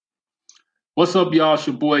What's up, y'all? It's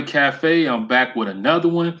your boy Cafe. I'm back with another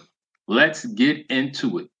one. Let's get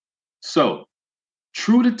into it. So,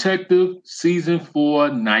 True Detective Season 4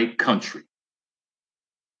 Night Country.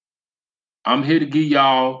 I'm here to give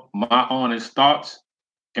y'all my honest thoughts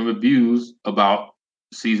and reviews about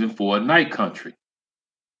Season 4 Night Country.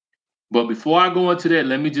 But before I go into that,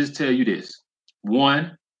 let me just tell you this.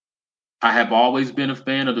 One, I have always been a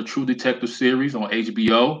fan of the True Detective series on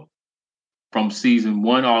HBO from season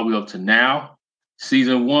 1 all the way up to now.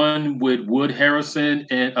 Season 1 with Wood Harrison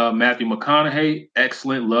and Matthew McConaughey,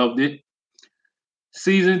 excellent, loved it.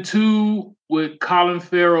 Season 2 with Colin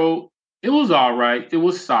Farrell, it was all right. It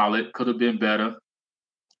was solid, could have been better.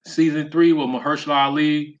 Season 3 with Mahershala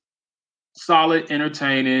Ali, solid,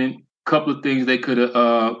 entertaining. Couple of things they could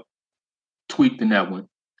have tweaked in that one.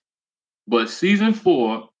 But season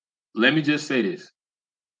 4, let me just say this.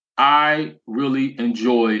 I really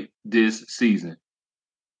enjoyed this season.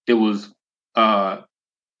 It was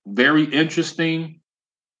very interesting,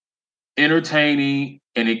 entertaining,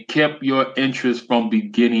 and it kept your interest from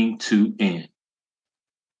beginning to end.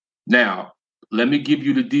 Now, let me give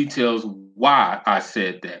you the details why I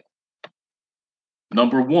said that.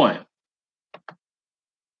 Number one,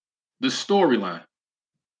 the storyline.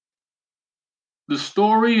 The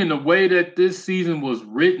story and the way that this season was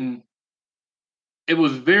written, it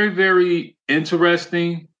was very, very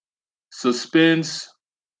interesting, suspense,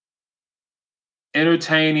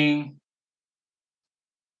 entertaining,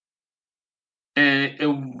 and it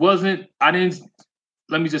wasn't, I didn't,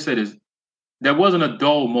 let me just say this, there wasn't a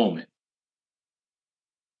dull moment.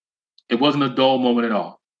 It wasn't a dull moment at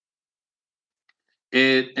all.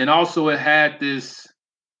 And also it had this,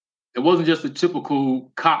 it wasn't just the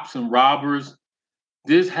typical cops and robbers.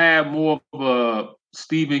 This had more of a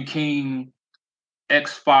Stephen King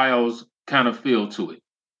X-Files kind of feel to it.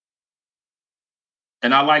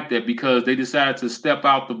 And I like that because they decided to step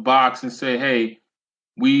out the box and say, hey,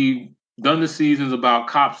 we've done the seasons about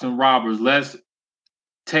cops and robbers. Let's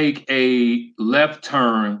take a left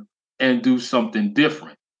turn and do something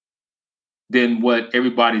different than what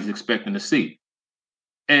everybody's expecting to see.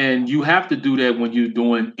 And you have to do that when you're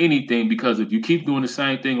doing anything because if you keep doing the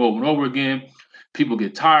same thing over and over again, people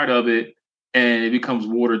get tired of it and it becomes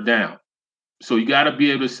watered down. So you got to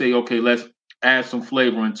be able to say, okay, let's add some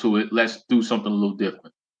flavor into it. Let's do something a little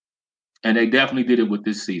different. And they definitely did it with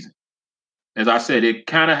this season. As I said, it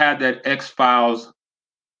kind of had that X-Files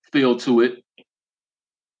feel to it.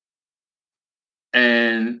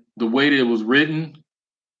 And the way that it was written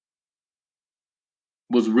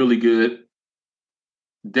was really good.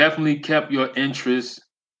 Definitely kept your interest.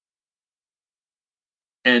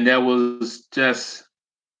 And that was just,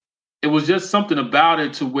 it was just something about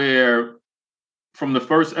it to where from the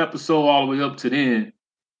first episode all the way up to then,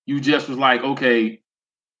 you just was like, okay,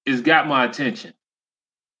 it's got my attention.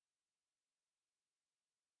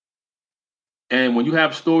 And when you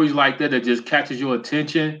have stories like that that just catches your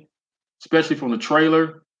attention, especially from the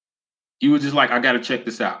trailer, you were just like, I got to check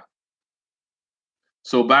this out.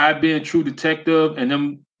 So by being True Detective and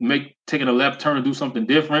them taking a left turn to do something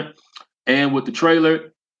different, and with the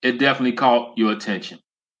trailer, it definitely caught your attention.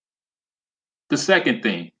 The second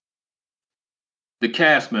thing, the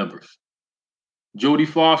cast members. Jodie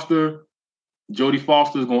Foster. Jodie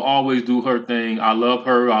Foster is gonna always do her thing. I love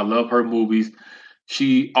her. I love her movies.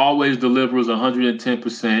 She always delivers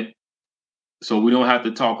 110%. So we don't have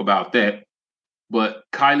to talk about that. But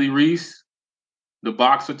Kylie Reese, the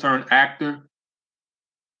boxer turned actor,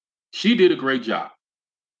 she did a great job.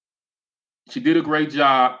 She did a great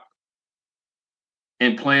job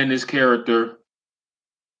in playing this character.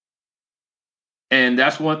 And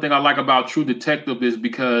that's one thing I like about True Detective is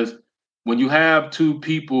because when you have two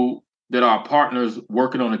people that are partners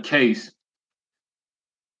working on a case,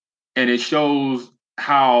 and it shows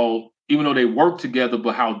how, even though they work together,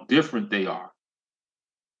 but how different they are.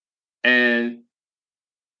 And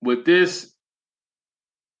with this,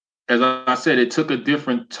 as I said, it took a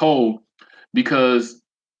different toll because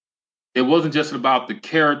it wasn't just about the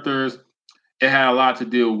characters. It had a lot to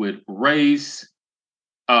deal with race,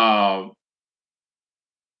 uh,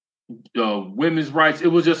 women's rights. It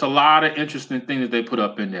was just a lot of interesting things that they put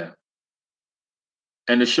up in there.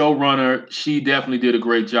 And the showrunner, she definitely did a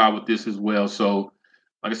great job with this as well. So,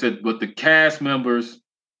 like I said, but the cast members,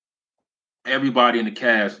 everybody in the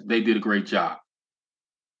cast, they did a great job.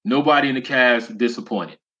 Nobody in the cast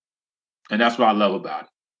disappointed. And that's what I love about it.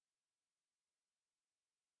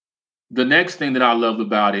 The next thing that I loved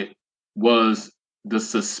about it was the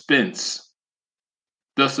suspense.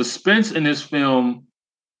 The suspense in this film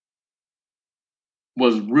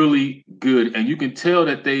was really good. And you can tell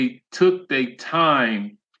that they took their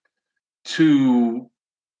time to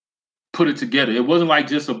put it together. It wasn't like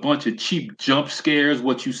just a bunch of cheap jump scares,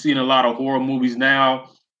 what you see in a lot of horror movies now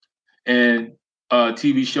and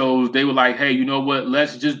TV shows. They were like, hey, you know what?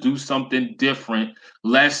 Let's just do something different.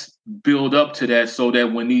 Let's build up to that so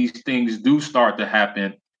that when these things do start to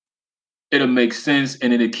happen, it'll make sense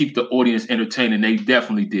and it'll keep the audience entertained. And they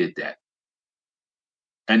definitely did that.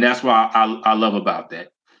 And that's why I love about that.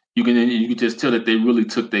 You can just tell that they really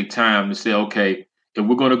took their time to say, okay, if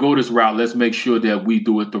we're going to go this route, let's make sure that we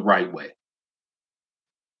do it the right way.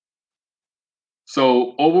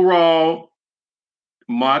 So overall,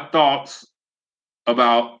 my thoughts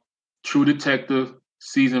about True Detective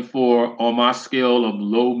season 4 on my scale of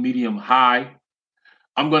low, medium, high,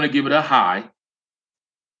 I'm going to give it a high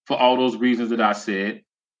for all those reasons that I said.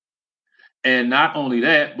 And not only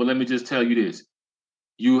that, but let me just tell you this.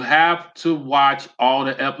 You have to watch all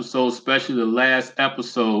the episodes, especially the last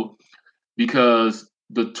episode, because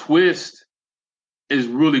the twist is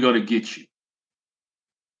really going to get you.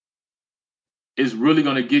 It's really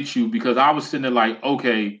going to get you because I was sitting there like,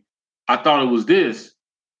 okay, I thought it was this,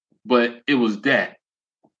 but it was that.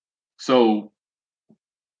 So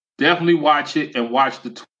definitely watch it and watch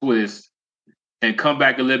the twist and come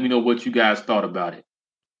back and let me know what you guys thought about it.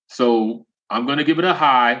 So I'm going to give it a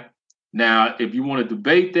high. Now, if you want to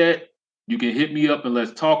debate that, you can hit me up and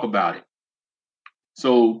let's talk about it.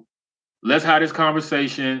 So let's have this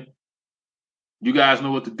conversation. You guys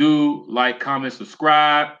know what to do. Like, comment,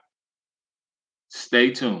 subscribe.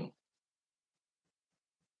 Stay tuned.